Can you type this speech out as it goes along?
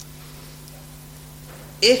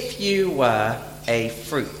If you were a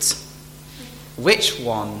fruit, which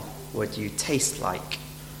one would you taste like?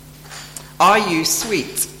 Are you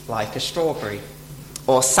sweet like a strawberry,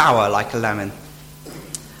 or sour like a lemon?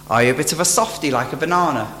 Are you a bit of a softie like a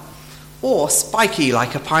banana, or spiky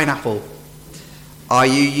like a pineapple? Are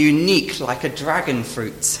you unique like a dragon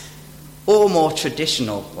fruit, or more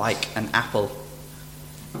traditional like an apple?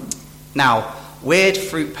 Now, weird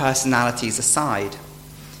fruit personalities aside,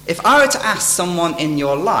 if I were to ask someone in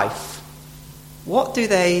your life, what do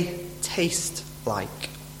they taste like?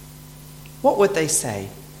 What would they say?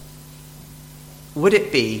 Would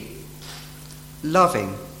it be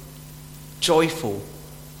loving, joyful,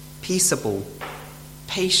 peaceable,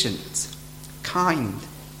 patient, kind,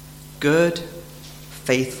 good,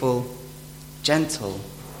 faithful, gentle,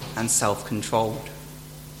 and self-controlled?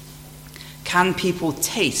 Can people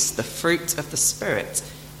taste the fruit of the Spirit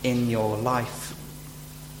in your life?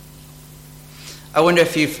 I wonder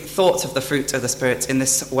if you've thought of the fruit of the Spirit in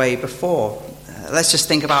this way before. Let's just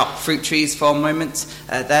think about fruit trees for a moment.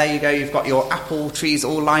 There you go, you've got your apple trees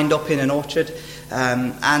all lined up in an orchard.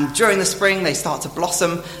 And during the spring, they start to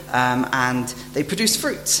blossom and they produce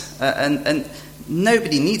fruit. And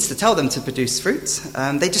nobody needs to tell them to produce fruit.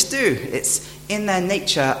 They just do. It's in their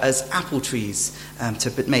nature as apple trees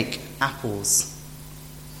to make apples.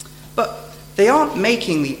 But they aren't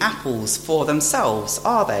making the apples for themselves,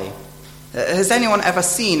 are they? Has anyone ever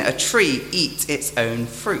seen a tree eat its own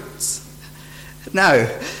fruit? No.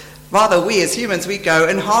 Rather, we as humans, we go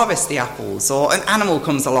and harvest the apples, or an animal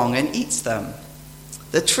comes along and eats them.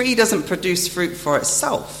 The tree doesn't produce fruit for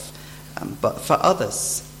itself, but for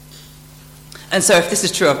others. And so if this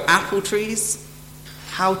is true of apple trees,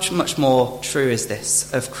 how much more true is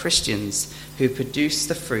this of Christians who produce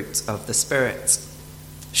the fruit of the Spirit?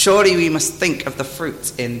 Surely we must think of the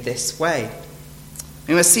fruit in this way.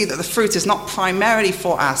 We must see that the fruit is not primarily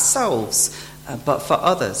for ourselves, but for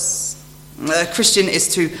others. A Christian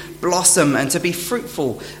is to blossom and to be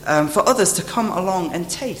fruitful, for others to come along and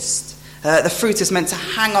taste. The fruit is meant to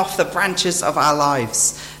hang off the branches of our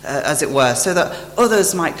lives, as it were, so that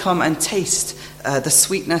others might come and taste the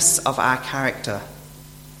sweetness of our character.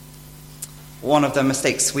 One of the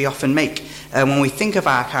mistakes we often make when we think of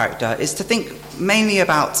our character is to think mainly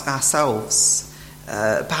about ourselves.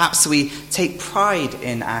 Perhaps we take pride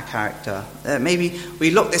in our character. Maybe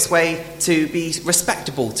we look this way to be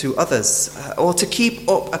respectable to others, or to keep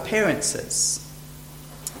up appearances.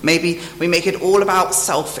 Maybe we make it all about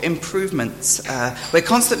self-improvement. We're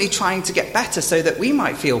constantly trying to get better so that we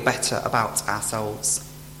might feel better about ourselves.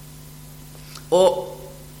 Or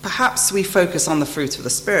perhaps we focus on the fruit of the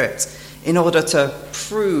Spirit in order to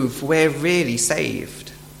prove we're really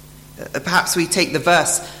saved. Perhaps we take the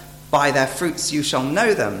verse, "By their fruits you shall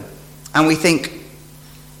know them," and we think,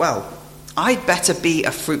 well, I'd better be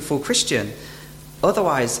a fruitful Christian,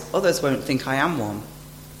 otherwise others won't think I am one.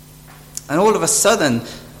 And all of a sudden,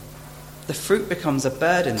 the fruit becomes a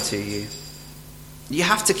burden to you. You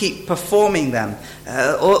have to keep performing them,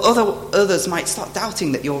 or others might start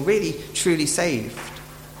doubting that you're really, truly saved.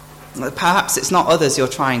 Perhaps it's not others you're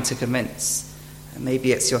trying to convince.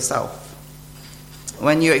 Maybe it's yourself.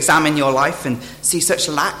 When you examine your life and see such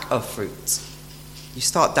lack of fruit, you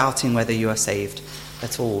start doubting whether you are saved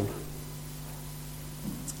at all.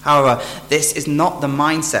 However, this is not the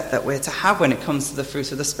mindset that we're to have when it comes to the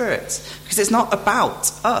fruit of the Spirit, because it's not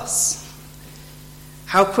about us.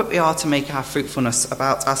 How quick we are to make our fruitfulness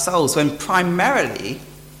about ourselves, when primarily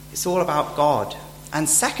it's all about God, and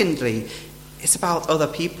secondly, it's about other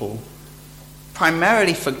people.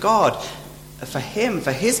 Primarily for God, for Him,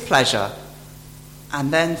 for His pleasure,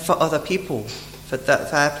 and then for other people, for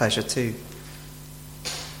their pleasure too.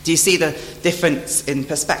 Do you see the difference in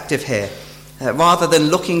perspective here? Rather than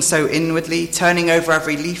looking so inwardly, turning over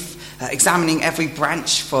every leaf, examining every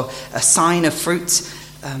branch for a sign of fruit,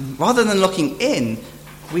 rather than looking in,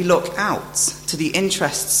 we look out to the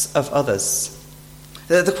interests of others.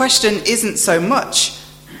 The question isn't so much,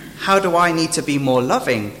 how do I need to be more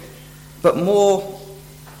loving, but more,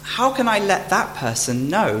 how can I let that person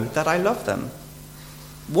know that I love them?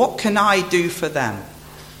 What can I do for them?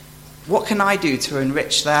 What can I do to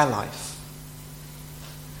enrich their life?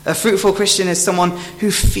 A fruitful Christian is someone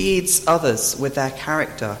who feeds others with their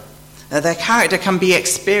character. Their character can be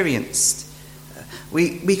experienced.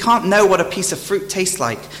 We can't know what a piece of fruit tastes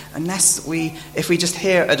like if we just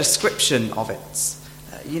hear a description of it.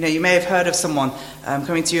 You may have heard of someone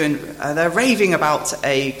coming to you and they're raving about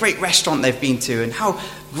a great restaurant they've been to and how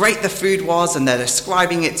great the food was, and they're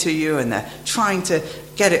describing it to you and they're trying to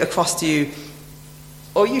get it across to you.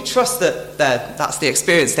 Or you trust that that's the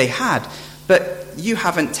experience they had. but you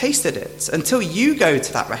haven't tasted it. Until you go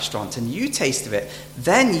to that restaurant and you taste of it,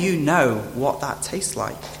 then you know what that tastes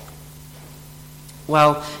like.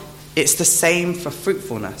 Well, it's the same for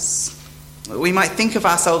fruitfulness. We might think of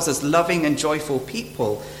ourselves as loving and joyful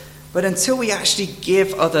people, but until we actually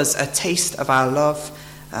give others a taste of our love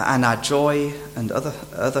and our joy and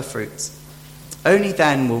other fruits, only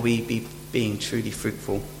then will we be being truly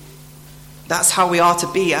fruitful. That's how we are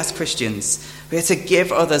to be as Christians. We are to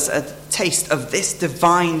give others a taste of this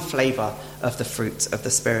divine flavour of the fruit of the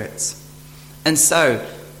Spirit. And so,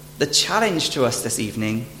 the challenge to us this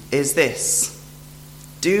evening is this: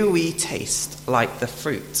 do we taste like the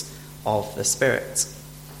fruit of the Spirit?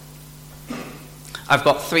 I've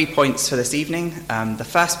got 3 points for this evening. The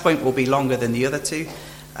first point will be longer than the other two,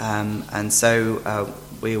 and so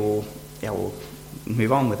we'll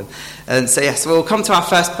move on with them. And so yes, we'll come to our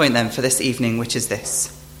first point then for this evening, which is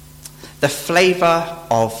this: the flavour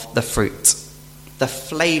of the fruit. The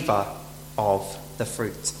flavour of the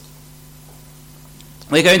fruit.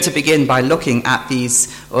 We're going to begin by looking at these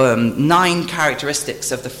 9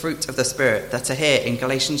 characteristics of the fruit of the Spirit that are here in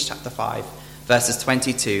Galatians chapter 5, verses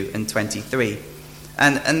 22 and 23.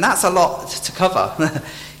 And that's a lot to cover.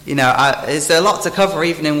 It's a lot to cover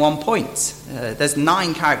even in one point. There's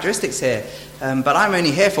 9 characteristics here, but I'm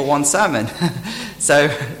only here for one sermon. So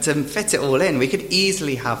to fit it all in, we could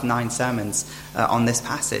easily have 9 sermons on this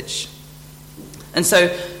passage. And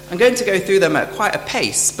so I'm going to go through them at quite a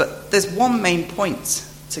pace, but there's one main point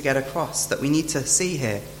to get across that we need to see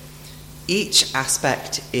here. Each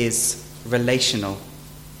aspect is relational.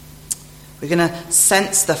 We're going to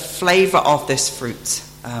sense the flavour of this fruit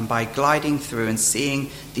by gliding through and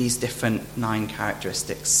seeing these different 9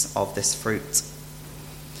 characteristics of this fruit.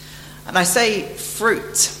 And I say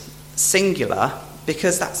fruit singular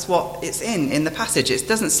because that's what it's in the passage. It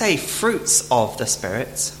doesn't say fruits of the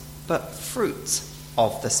Spirit, but fruit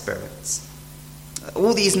of the Spirit.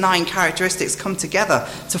 All these 9 characteristics come together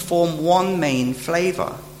to form one main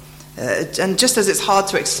flavour. And just as it's hard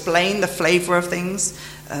to explain the flavour of things,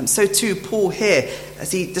 so too Paul here,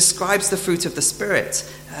 as he describes the fruit of the Spirit,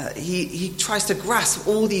 he tries to grasp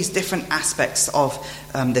all these different aspects of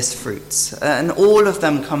this fruit. And all of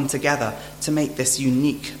them come together to make this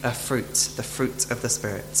unique fruit, the fruit of the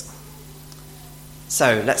Spirit.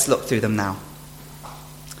 So let's look through them now.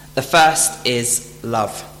 The first is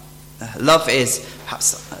love. Love is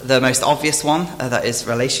perhaps the most obvious one that is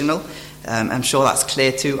relational. I'm sure that's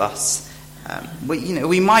clear to us.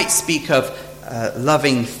 We might speak of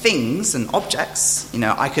loving things and objects.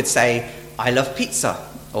 I could say, I love pizza,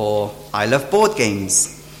 or I love board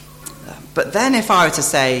games. But then if I were to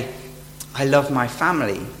say, I love my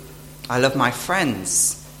family, I love my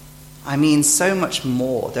friends, I mean so much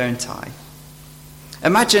more, don't I?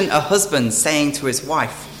 Imagine a husband saying to his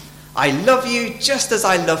wife, I love you just as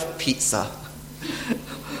I love pizza.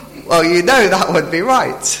 Well, that would be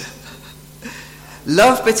right.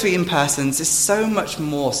 Love between persons is so much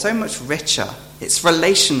more, so much richer. It's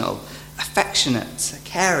relational, affectionate,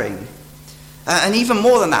 caring. And even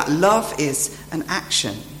more than that, love is an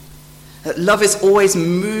action. Love is always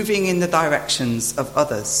moving in the directions of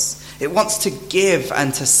others. It wants to give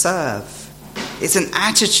and to serve. It's an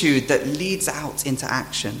attitude that leads out into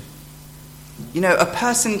action. A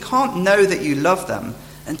person can't know that you love them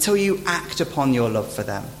until you act upon your love for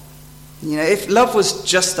them. If love was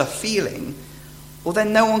just a feeling, well,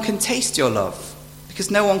 then no one can taste your love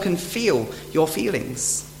because no one can feel your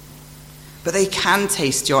feelings. But they can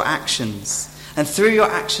taste your actions, and through your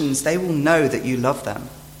actions, they will know that you love them.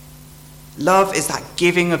 Love is that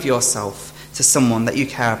giving of yourself to someone that you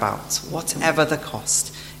care about, whatever the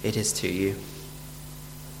cost it is to you.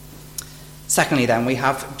 Secondly, then, we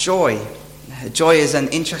have joy. Joy is an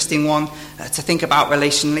interesting one to think about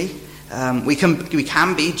relationally. We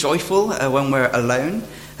can be joyful when we're alone,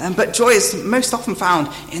 but joy is most often found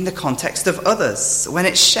in the context of others, when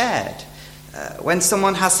it's shared. When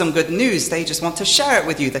someone has some good news, they just want to share it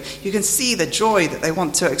with you. You can see the joy that they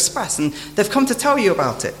want to express, and they've come to tell you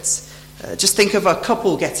about it. Just think of a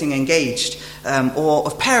couple getting engaged, or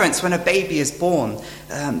of parents when a baby is born.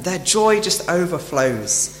 Their joy just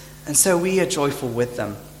overflows, and so we are joyful with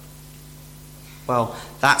them. Well,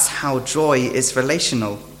 that's how joy is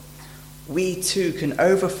relational. We too can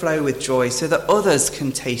overflow with joy so that others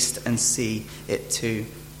can taste and see it too.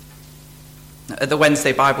 At the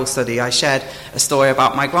Wednesday Bible study, I shared a story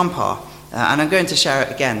about my grandpa, and I'm going to share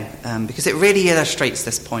it again because it really illustrates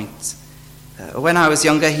this point. When I was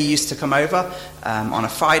younger, he used to come over on a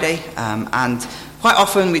Friday, and quite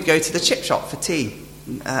often we'd go to the chip shop for tea.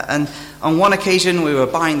 And on one occasion, we were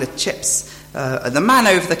buying the chips. The man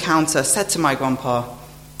over the counter said to my grandpa,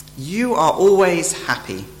 "You are always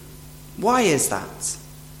happy. Why is that?"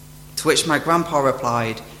 To which my grandpa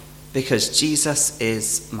replied, "Because Jesus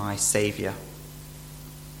is my Saviour."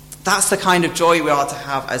 That's the kind of joy we are to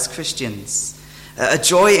have as Christians. A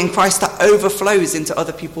joy in Christ that overflows into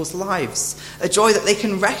other people's lives. A joy that they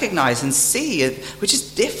can recognize and see, which is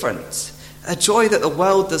different. A joy that the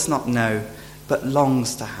world does not know, but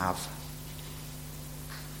longs to have.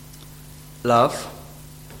 Love,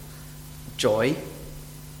 joy,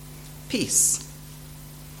 peace.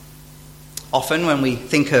 Often when we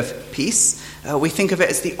think of peace, we think of it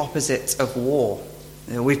as the opposite of war.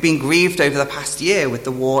 We've been grieved over the past year with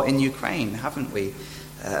the war in Ukraine, haven't we?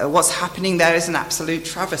 What's happening there is an absolute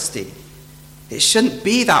travesty. It shouldn't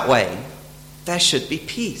be that way. There should be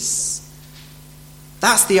peace.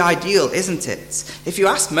 That's the ideal, isn't it? If you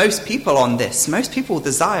ask most people on this, most people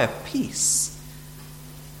desire peace.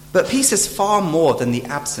 But peace is far more than the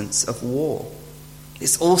absence of war.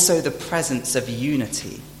 It's also the presence of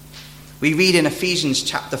unity. We read in Ephesians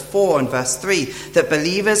chapter 4 and verse 3 that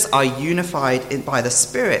believers are unified by the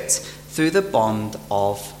Spirit through the bond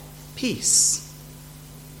of peace.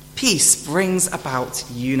 Peace brings about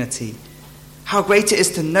unity. How great it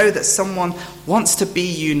is to know that someone wants to be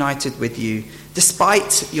united with you,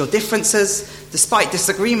 despite your differences, despite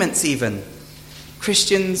disagreements even.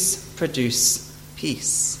 Christians produce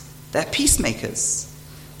peace. They're peacemakers.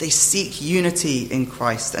 They seek unity in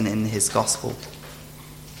Christ and in his gospel.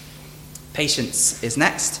 Patience is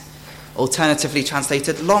next, alternatively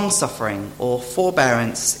translated long-suffering or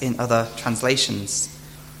forbearance in other translations.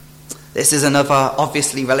 This is another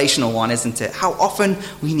obviously relational one, isn't it? How often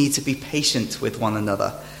we need to be patient with one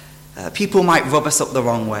another. People might rub us up the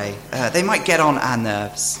wrong way. They might get on our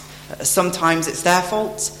nerves. Sometimes it's their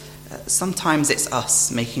fault. Sometimes it's us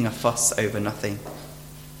making a fuss over nothing.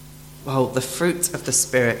 Well, the fruit of the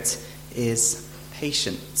Spirit is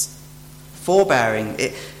patience, forbearing.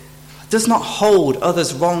 It does not hold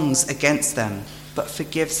others' wrongs against them, but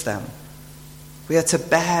forgives them. We are to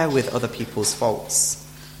bear with other people's faults.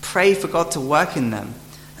 Pray for God to work in them,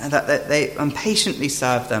 and that they patiently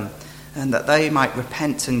serve them, and that they might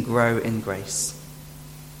repent and grow in grace.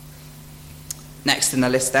 Next in the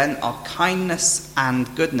list then are kindness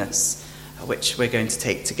and goodness, which we're going to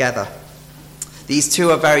take together. These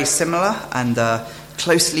two are very similar and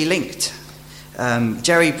closely linked.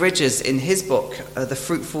 Jerry Bridges, in his book, The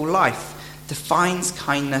Fruitful Life, defines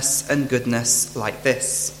kindness and goodness like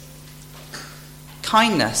this.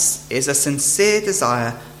 Kindness is a sincere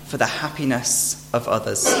desire for the happiness of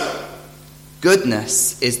others.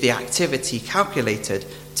 Goodness is the activity calculated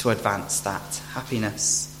to advance that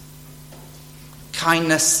happiness.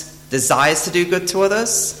 Kindness desires to do good to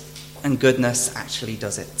others, and goodness actually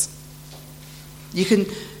does it. You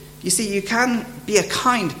can be a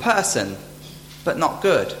kind person, but not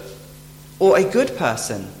good, or a good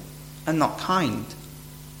person and not kind.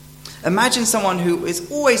 Imagine someone who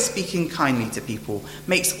is always speaking kindly to people,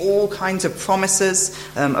 makes all kinds of promises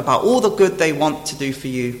about all the good they want to do for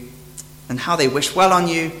you and how they wish well on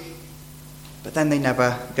you, but then they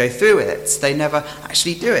never go through with it. They never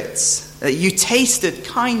actually do it. You tasted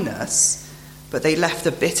kindness, but they left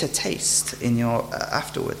a bitter taste in your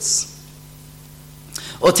afterwards.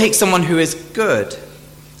 Or take someone who is good,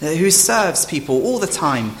 who serves people all the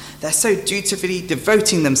time. They're so dutifully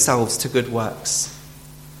devoting themselves to good works.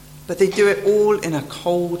 But they do it all in a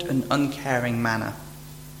cold and uncaring manner.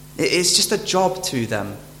 It's just a job to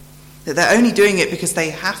them. They're only doing it because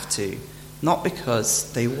they have to, not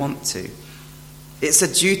because they want to. It's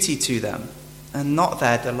a duty to them and not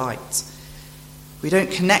their delight. We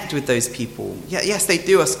don't connect with those people. Yes, they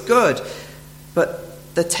do us good,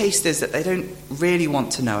 but the taste is that they don't really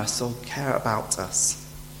want to know us or care about us.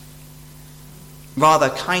 Rather,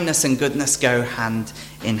 kindness and goodness go hand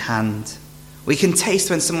in hand. We can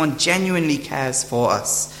taste when someone genuinely cares for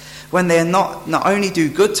us, when they not only do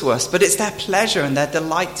good to us, but it's their pleasure and their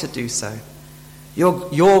delight to do so.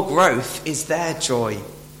 Your growth is their joy.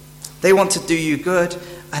 They want to do you good,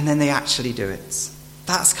 and then they actually do it.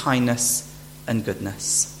 That's kindness and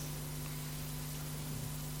goodness.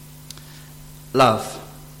 Love,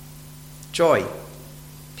 joy,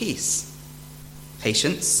 peace,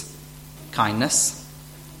 patience, kindness,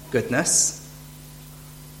 goodness,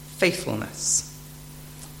 faithfulness.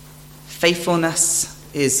 Faithfulness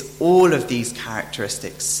is all of these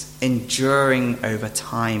characteristics, enduring over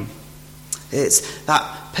time. It's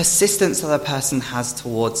that persistence that a person has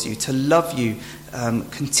towards you, to love you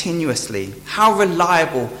continuously. How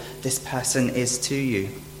reliable this person is to you.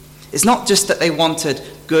 It's not just that they wanted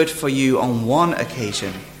good for you on one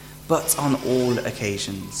occasion, but on all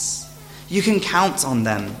occasions. You can count on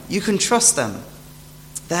them. You can trust them.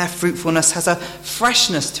 Their fruitfulness has a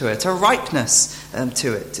freshness to it, a ripeness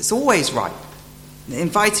to it. It's always ripe,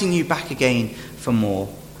 inviting you back again for more.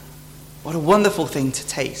 What a wonderful thing to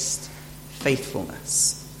taste,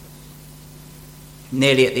 faithfulness.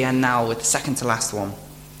 Nearly at the end now with the second to last one,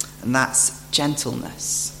 and that's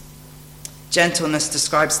gentleness. Gentleness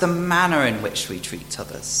describes the manner in which we treat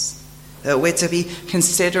others. We're to be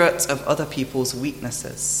considerate of other people's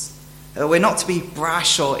weaknesses. We're not to be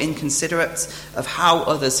brash or inconsiderate of how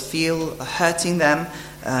others feel, hurting them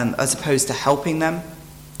as opposed to helping them.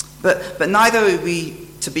 But neither are we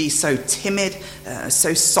to be so timid,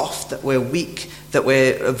 so soft that we're weak, that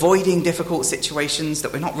we're avoiding difficult situations,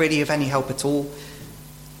 that we're not really of any help at all.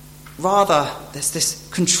 Rather, there's this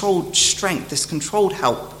controlled strength, this controlled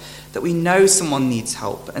help, that we know someone needs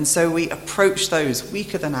help, and so we approach those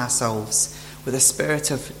weaker than ourselves with a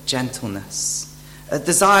spirit of gentleness, a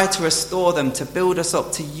desire to restore them, to build us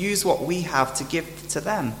up, to use what we have to give to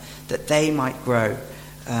them, that they might grow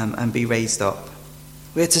and be raised up.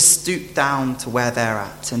 We're to stoop down to where they're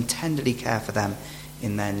at and tenderly care for them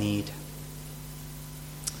in their need.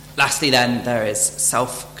 Lastly then, there is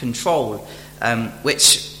self-control,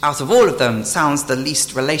 which out of all of them sounds the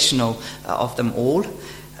least relational of them all.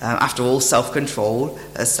 After all, self-control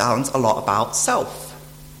sounds a lot about self.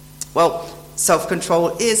 Well,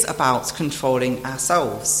 self-control is about controlling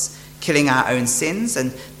ourselves, killing our own sins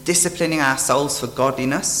and disciplining ourselves for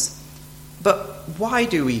godliness. But why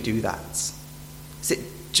do we do that? Is it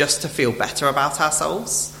just to feel better about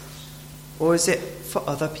ourselves? Or is it for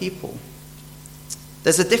other people?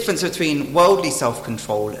 There's a difference between worldly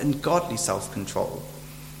self-control and godly self-control.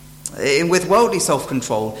 With worldly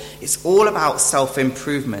self-control, it's all about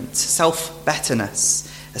self-improvement, self-betterness,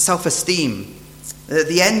 self-esteem.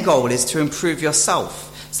 The end goal is to improve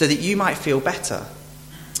yourself so that you might feel better.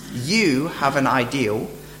 You have an ideal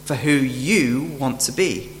for who you want to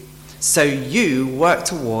be. So you work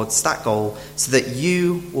towards that goal so that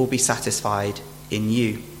you will be satisfied in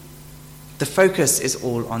you. The focus is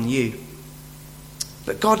all on you.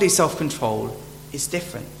 But godly self-control is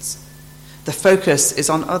different. The focus is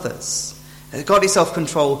on others. Godly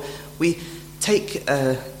self-control, we take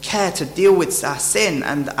care to deal with our sin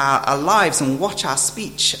and our lives and watch our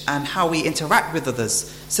speech and how we interact with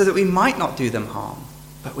others so that we might not do them harm,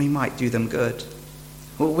 but we might do them good.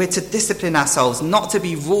 We're to discipline ourselves not to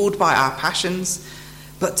be ruled by our passions,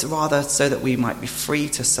 but rather so that we might be free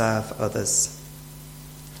to serve others.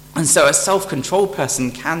 And so a self-controlled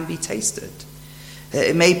person can be tasted.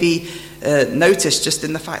 It may be noticed just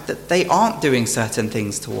in the fact that they aren't doing certain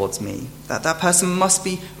things towards me. That person must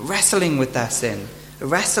be wrestling with their sin,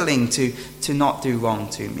 wrestling to not do wrong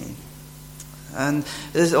to me.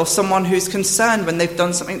 Or someone who's concerned when they've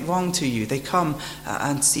done something wrong to you. They come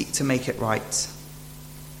and seek to make it right.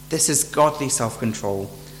 This is godly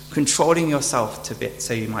self-control, controlling yourself to bit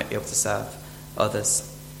so you might be able to serve others.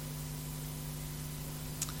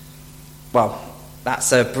 Well,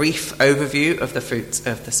 that's a brief overview of the fruit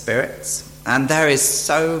of the Spirit, and there is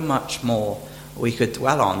so much more we could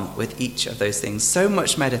dwell on with each of those things, so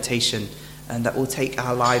much meditation, and that will take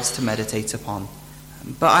our lives to meditate upon.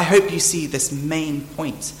 But I hope you see this main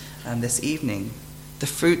point this evening. The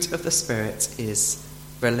fruit of the Spirit is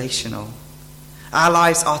relational. Our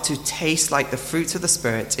lives are to taste like the fruit of the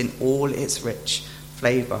Spirit in all its rich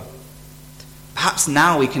flavour. Perhaps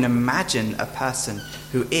now we can imagine a person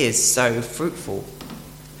who is so fruitful,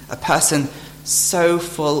 a person so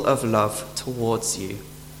full of love towards you,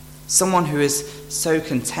 someone who is so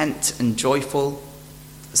content and joyful,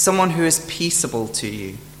 someone who is peaceable to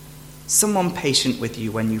you, someone patient with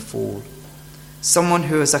you when you fall, someone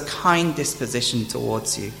who has a kind disposition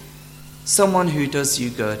towards you, someone who does you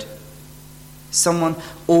good, someone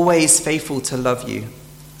always faithful to love you,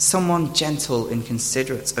 someone gentle and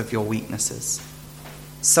considerate of your weaknesses,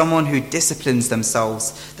 someone who disciplines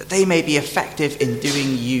themselves that they may be effective in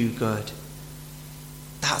doing you good.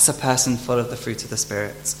 That's a person full of the fruit of the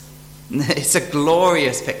Spirit. It's a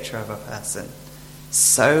glorious picture of a person,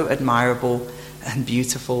 so admirable and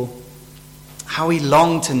beautiful. How we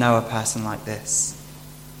long to know a person like this.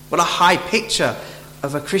 What a high picture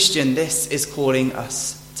of a Christian this is calling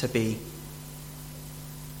us to be.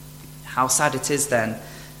 How sad it is then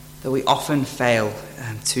that we often fail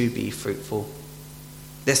to be fruitful.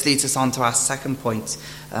 This leads us on to our second point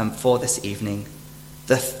for this evening,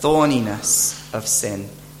 the thorniness of sin.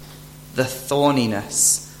 The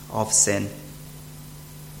thorniness of sin.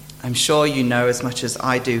 I'm sure you know as much as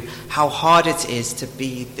I do how hard it is to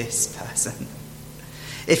be this person.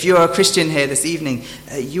 If you're a Christian here this evening,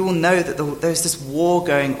 you will know that there's this war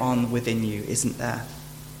going on within you, isn't there?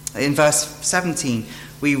 In verse 17,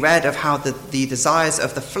 we read of how the desires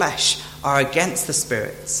of the flesh are against the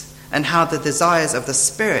Spirit, and how the desires of the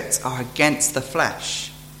Spirit are against the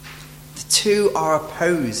flesh. The two are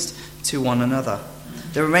opposed to one another.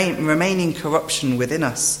 The remaining corruption within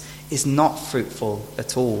us is not fruitful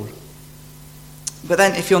at all. But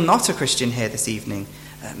then, if you're not a Christian here this evening,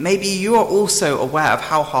 maybe you are also aware of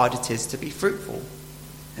how hard it is to be fruitful.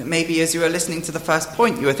 Maybe as you were listening to the first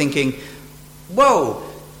point, you were thinking, whoa,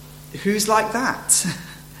 who's like that?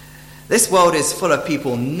 This world is full of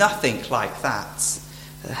people nothing like that.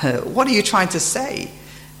 What are you trying to say?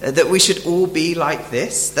 That we should all be like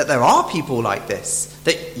this? That there are people like this?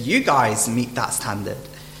 That you guys meet that standard?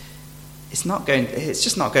 It's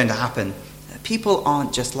just not going to happen. People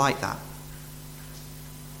aren't just like that.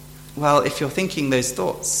 Well, if you're thinking those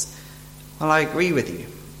thoughts, well, I agree with you.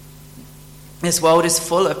 This world is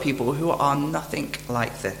full of people who are nothing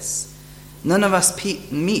like this. None of us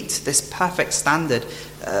meet this perfect standard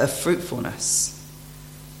of fruitfulness.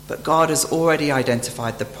 But God has already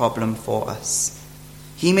identified the problem for us.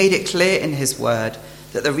 He made it clear in his word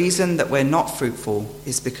that the reason that we're not fruitful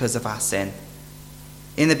is because of our sin.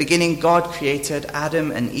 In the beginning, God created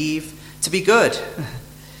Adam and Eve to be good.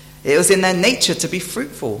 It was in their nature to be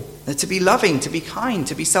fruitful, to be loving, to be kind,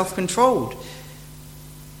 to be self-controlled.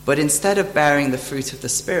 But instead of bearing the fruit of the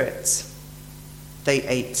Spirit, they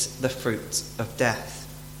ate the fruit of death.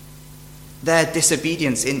 Their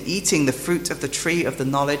disobedience in eating the fruit of the tree of the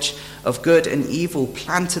knowledge of good and evil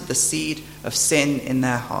planted the seed of sin in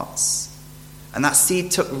their hearts. And that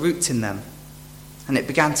seed took root in them, and it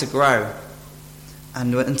began to grow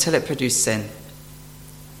until it produced sin.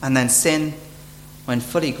 And then sin, when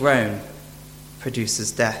fully grown,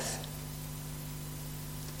 produces death.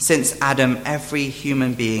 Since Adam, every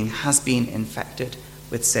human being has been infected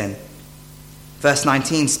with sin. Verse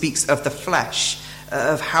 19 speaks of the flesh,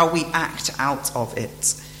 of how we act out of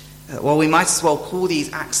it. Well, we might as well call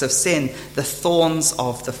these acts of sin the thorns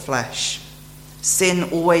of the flesh. Sin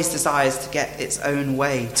always desires to get its own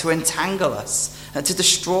way, to entangle us, to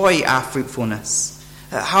destroy our fruitfulness.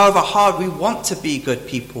 However hard we want to be good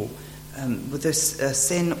people, with this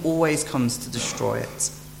sin always comes to destroy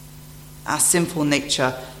it. Our sinful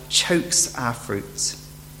nature chokes our fruit,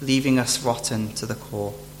 leaving us rotten to the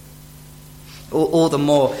core. All the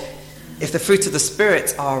more, if the fruit of the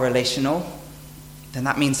Spirit are relational, then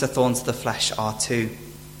that means the thorns of the flesh are too.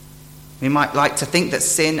 We might like to think that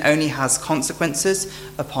sin only has consequences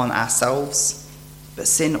upon ourselves, but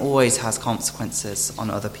sin always has consequences on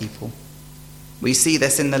other people. We see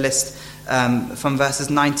this in the list from verses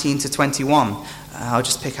 19 to 21. I'll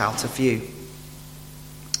just pick out a few.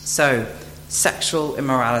 So, sexual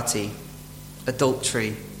immorality,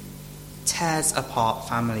 adultery, tears apart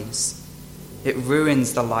families. It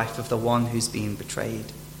ruins the life of the one who's been betrayed.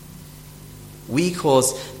 We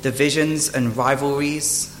cause divisions and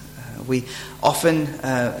rivalries. We often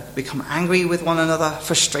become angry with one another,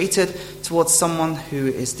 frustrated towards someone who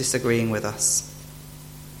is disagreeing with us.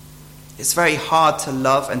 It's very hard to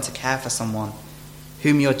love and to care for someone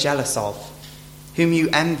whom you're jealous of, whom you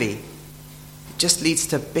envy. It just leads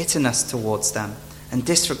to bitterness towards them and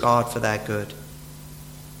disregard for their good.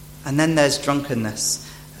 And then there's drunkenness,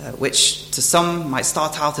 which to some might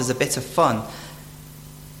start out as a bit of fun,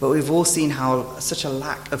 but we've all seen how such a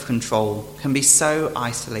lack of control can be so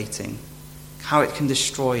isolating, how it can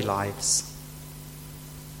destroy lives.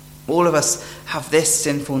 All of us have this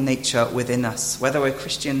sinful nature within us, whether we're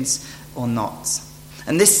Christians or not.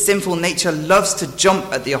 And this sinful nature loves to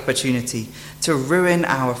jump at the opportunity to ruin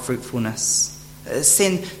our fruitfulness.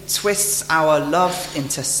 Sin twists our love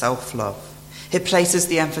into self-love. It places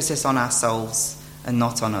the emphasis on ourselves and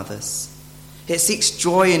not on others. It seeks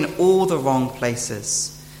joy in all the wrong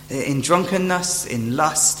places. In drunkenness, in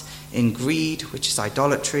lust, in greed, which is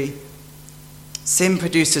idolatry. Sin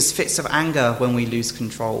produces fits of anger when we lose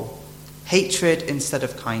control. Hatred instead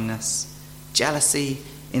of kindness. Jealousy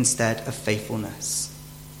instead of faithfulness.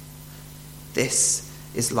 This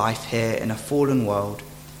is life here in a fallen world,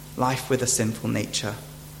 life with a sinful nature.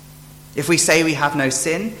 If we say we have no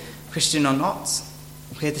sin, Christian or not,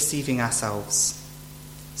 we're deceiving ourselves.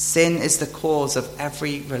 Sin is the cause of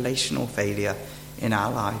every relational failure in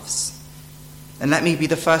our lives. And let me be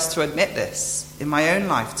the first to admit this in my own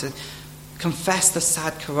life, to confess the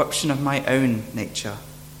sad corruption of my own nature.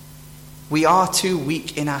 We are too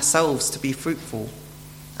weak in ourselves to be fruitful.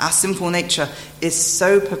 Our sinful nature is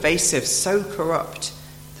so pervasive, so corrupt,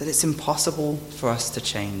 that it's impossible for us to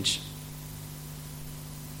change.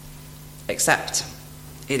 Except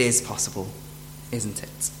it is possible, isn't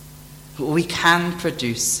it? We can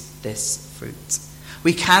produce this fruit.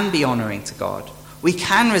 We can be honouring to God. We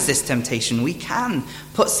can resist temptation. We can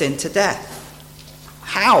put sin to death.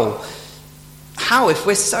 How? How, if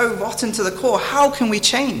we're so rotten to the core, how can we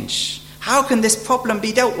change? How can this problem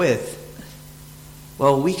be dealt with?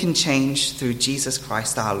 Well, we can change through Jesus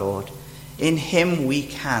Christ our Lord. In him we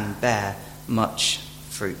can bear much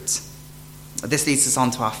fruit. This leads us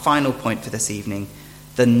on to our final point for this evening,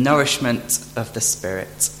 the nourishment of the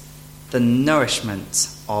Spirit. The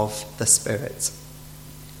nourishment of the Spirit.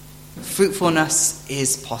 Fruitfulness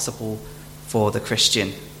is possible for the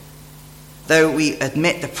Christian. Though we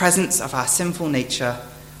admit the presence of our sinful nature,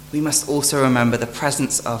 we must also remember the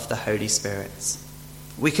presence of the Holy Spirit.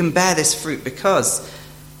 We can bear this fruit because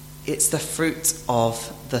it's the fruit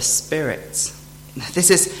of the Spirit.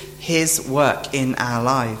 This is his work in our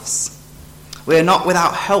lives. We are not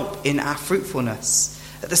without help in our fruitfulness.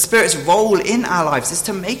 The Spirit's role in our lives is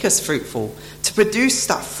to make us fruitful, to produce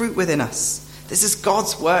that fruit within us. This is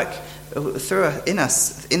God's work in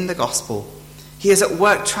us, in the gospel. He is at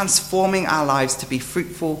work transforming our lives to be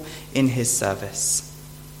fruitful in his service.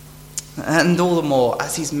 And all the more,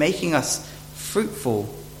 as he's making us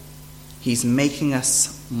fruitful, he's making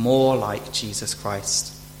us more like Jesus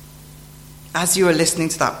Christ. As you are listening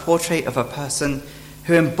to that portrait of a person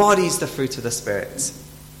who embodies the fruit of the Spirit,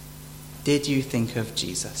 did you think of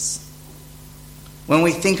Jesus? When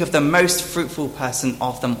we think of the most fruitful person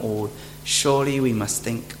of them all, surely we must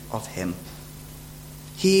think of him.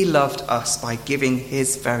 He loved us by giving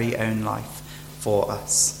his very own life for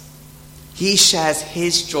us. He shares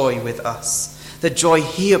his joy with us, the joy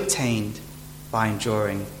he obtained by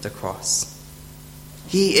enduring the cross.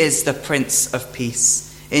 He is the Prince of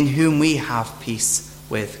Peace, in whom we have peace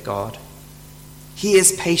with God. He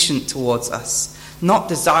is patient towards us, not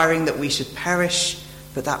desiring that we should perish,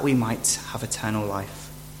 but that we might have eternal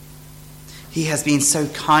life. He has been so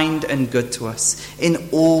kind and good to us in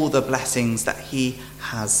all the blessings that he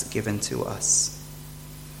has given to us.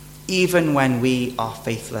 Even when we are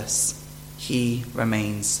faithless, he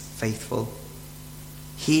remains faithful.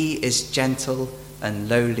 He is gentle and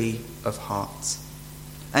lowly of heart.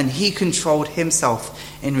 And he controlled himself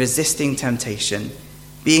in resisting temptation,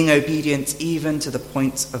 being obedient even to the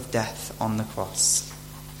point of death on the cross.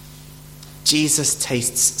 Jesus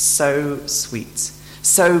tastes so sweet,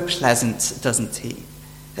 so pleasant, doesn't he?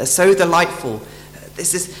 So delightful.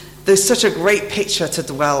 There's such a great picture to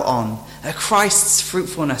dwell on, Christ's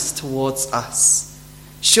fruitfulness towards us.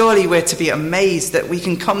 Surely we're to be amazed that we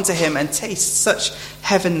can come to him and taste such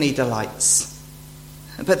heavenly delights.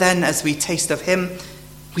 But then as we taste of him,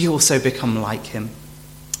 we also become like him.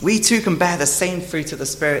 We too can bear the same fruit of the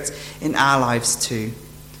Spirit in our lives too.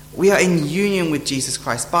 We are in union with Jesus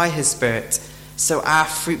Christ by his Spirit, so our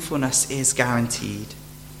fruitfulness is guaranteed.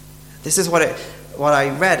 This is what I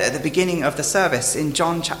read at the beginning of the service in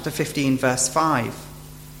John chapter 15, verse 5.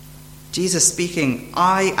 Jesus speaking,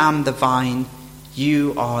 "I am the vine,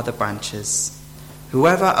 you are the branches.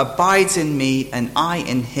 Whoever abides in me and I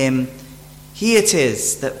in him, he it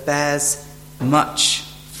is that bears much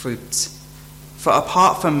fruit. For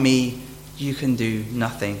apart from me, you can do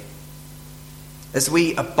nothing." As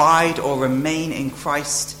we abide or remain in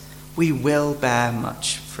Christ, we will bear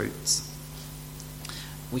much fruit.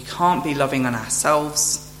 We can't be loving on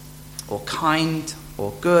ourselves, or kind,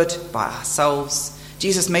 or good by ourselves.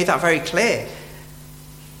 Jesus made that very clear.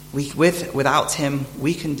 Without him,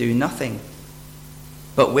 we can do nothing.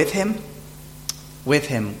 But with him,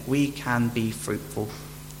 we can be fruitful.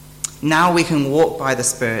 Now we can walk by the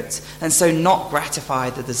Spirit, and so not gratify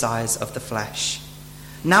the desires of the flesh.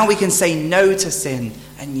 Now we can say no to sin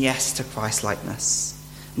and yes to Christ-likeness.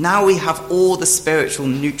 Now we have all the spiritual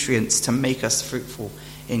nutrients to make us fruitful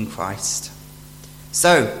in Christ.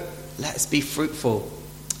 So, let's be fruitful.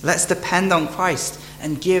 Let's depend on Christ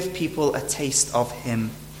and give people a taste of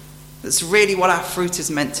him. That's really what our fruit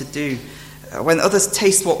is meant to do. When others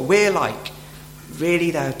taste what we're like,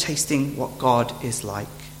 really they're tasting what God is like.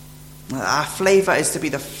 Our flavour is to be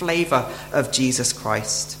the flavour of Jesus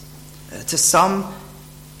Christ. To some,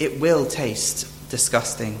 it will taste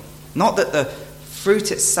disgusting. Not that the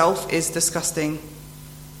fruit itself is disgusting,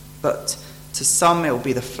 but to some it will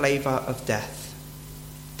be the flavour of death.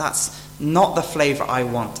 That's not the flavour I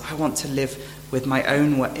want. I want to live in my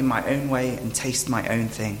own way and taste my own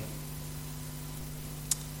thing.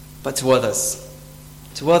 But to others,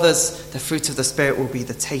 the fruit of the Spirit will be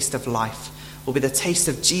the taste of life, will be the taste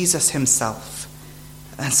of Jesus himself.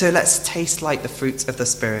 And so let's taste like the fruit of the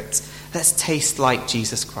Spirit. Let's taste like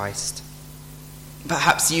Jesus Christ.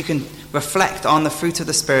 Perhaps you can reflect on the fruit of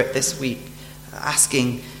the Spirit this week,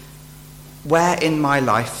 asking, where in my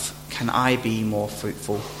life can I be more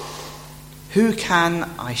fruitful? Who can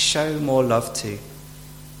I show more love to?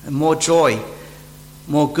 and more joy,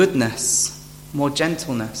 more goodness, more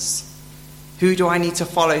gentleness? Who do I need to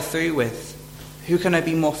follow through with? Who can I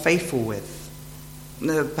be more faithful with?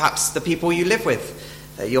 Perhaps the people you live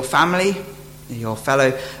with, your family, your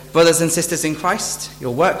fellow brothers and sisters in Christ,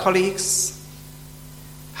 your work colleagues.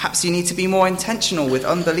 Perhaps you need to be more intentional with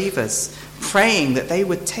unbelievers, praying that they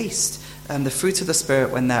would taste the fruit of the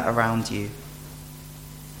Spirit when they're around you.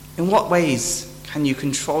 In what ways can you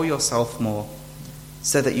control yourself more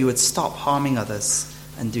so that you would stop harming others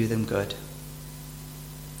and do them good?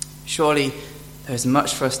 Surely there is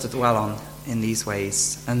much for us to dwell on in these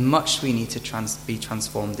ways, and much we need to be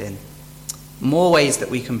transformed in. More ways that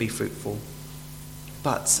we can be fruitful,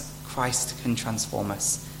 but Christ can transform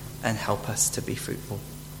us and help us to be fruitful.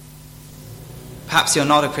 Perhaps you're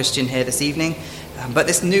not a Christian here this evening, but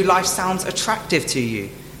this new life sounds attractive to you,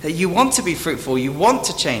 that you want to be fruitful, you want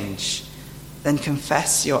to change. Then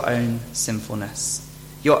confess your own sinfulness,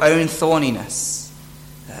 your own thorniness.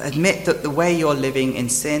 Admit that the way you're living in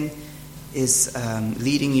sin is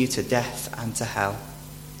leading you to death and to hell.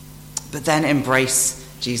 But then embrace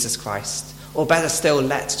Jesus Christ. Or better still,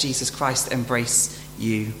 let Jesus Christ embrace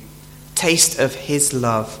you. Taste of his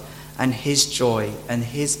love and his joy and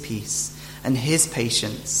his peace and his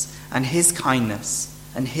patience and his kindness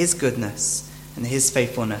and his goodness and his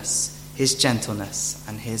faithfulness, his gentleness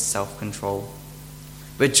and his self-control.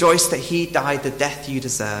 Rejoice that he died the death you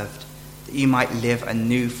deserved, that you might live a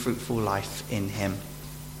new fruitful life in him.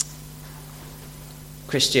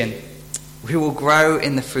 Christian, we will grow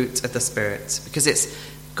in the fruit of the Spirit because it's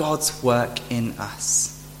God's work in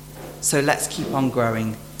us. So let's keep on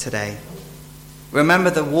growing today. Remember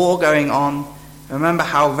the war going on. Remember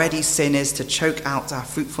how ready sin is to choke out our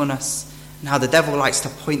fruitfulness and how the devil likes to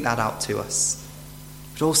point that out to us.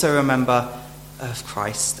 But also remember of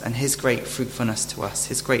Christ and his great fruitfulness to us,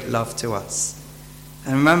 his great love to us.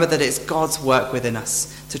 And remember that it's God's work within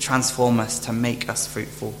us to transform us, to make us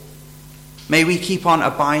fruitful. May we keep on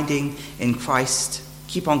abiding in Christ,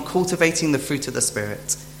 keep on cultivating the fruit of the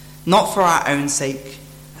Spirit, not for our own sake,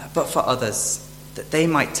 but for others, that they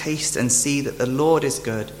might taste and see that the Lord is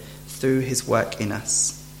good through his work in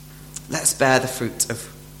us. Let's bear the fruit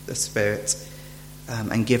of the Spirit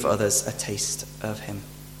and give others a taste of him.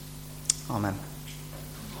 Amen.